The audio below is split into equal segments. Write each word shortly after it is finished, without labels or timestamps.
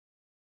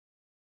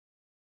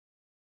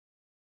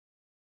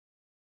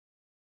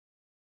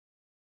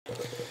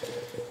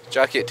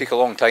Jackie, it took a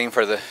long time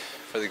for the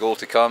goal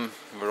to come.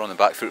 We were on the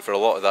back foot for a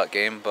lot of that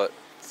game, but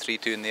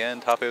 3-2 in the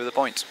end. Happy with the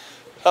points?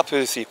 Happy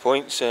with the 3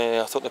 points.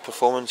 I thought the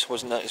performance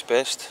wasn't at its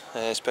best,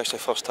 especially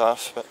first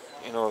half. But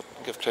you know,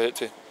 give credit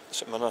to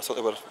St Mirren. I thought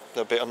they were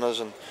better than us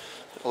and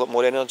a lot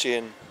more energy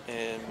and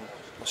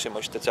not so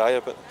much desire,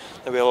 but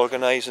they were well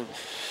organised. And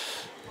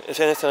if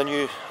anything, I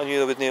knew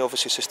they wouldn't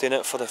obviously sustain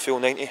it for the full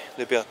 90.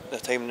 There'd be a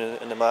time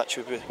in the match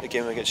where the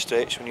game would get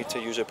stretched. We need to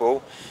use the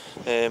ball.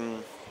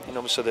 And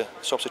obviously the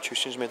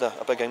substitutions made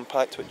a big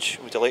impact, which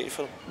we're delighted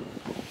for them.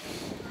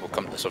 We'll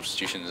come to the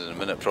substitutions in a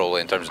minute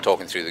probably in terms of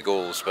talking through the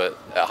goals, but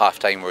at half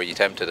time were you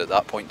tempted at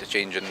that point to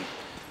change in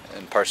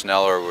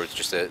personnel, or was it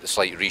just a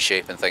slight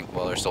reshape and think,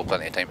 well, there's still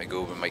plenty of time to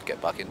go, we might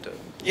get back into it?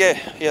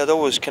 Yeah, I'd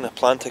always kind of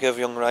planned to give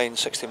young Ryan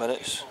 60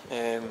 minutes.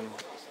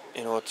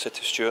 You know, I'd said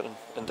to Stuart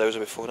and Dowser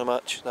before the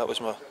match, that was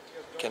my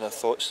kind of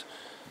thoughts,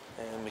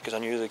 because I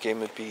knew the game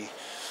would be,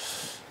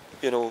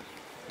 you know,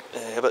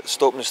 a bit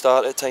stop and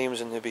start at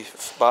times, and they'd be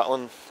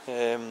battling.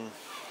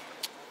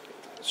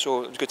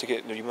 So it was good to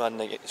get the man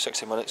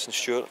 60 minutes and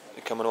Stuart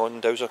coming on,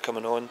 Dowser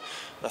coming on. And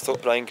I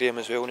thought Brian Graham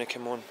as well when he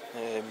came on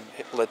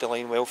led the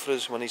line well for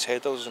us, won his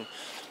headers, and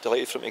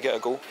delighted for him to get a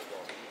goal.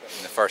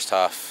 In the first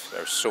half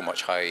there was so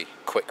much high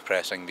quick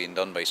pressing being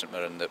done by St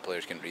Mirren that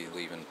players couldn't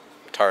really even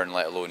turn,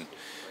 let alone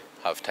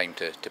have time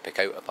to pick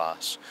out a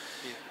pass.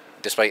 Yeah.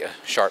 Despite a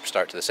sharp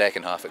start to the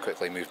second half, it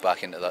quickly moved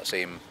back into that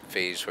same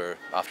phase where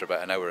after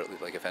about an hour it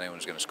looked like if anyone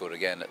was going to score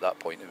again at that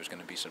point it was going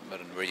to be St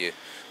Mirren.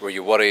 Were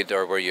you worried,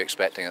 or were you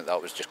expecting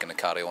that was just going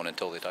to carry on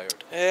until they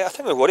tired? I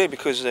think we were worried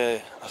because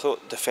I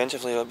thought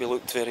defensively we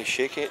looked very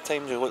shaky at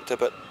times. We looked a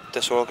bit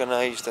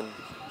disorganised, and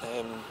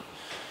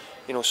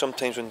you know,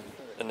 sometimes when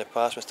in the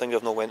past when things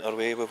have not went our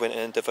way, we went in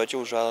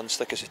individuals rather than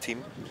stick as a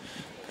team.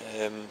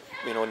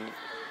 You know, and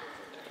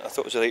I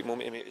thought it was the right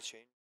moment to make the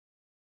change.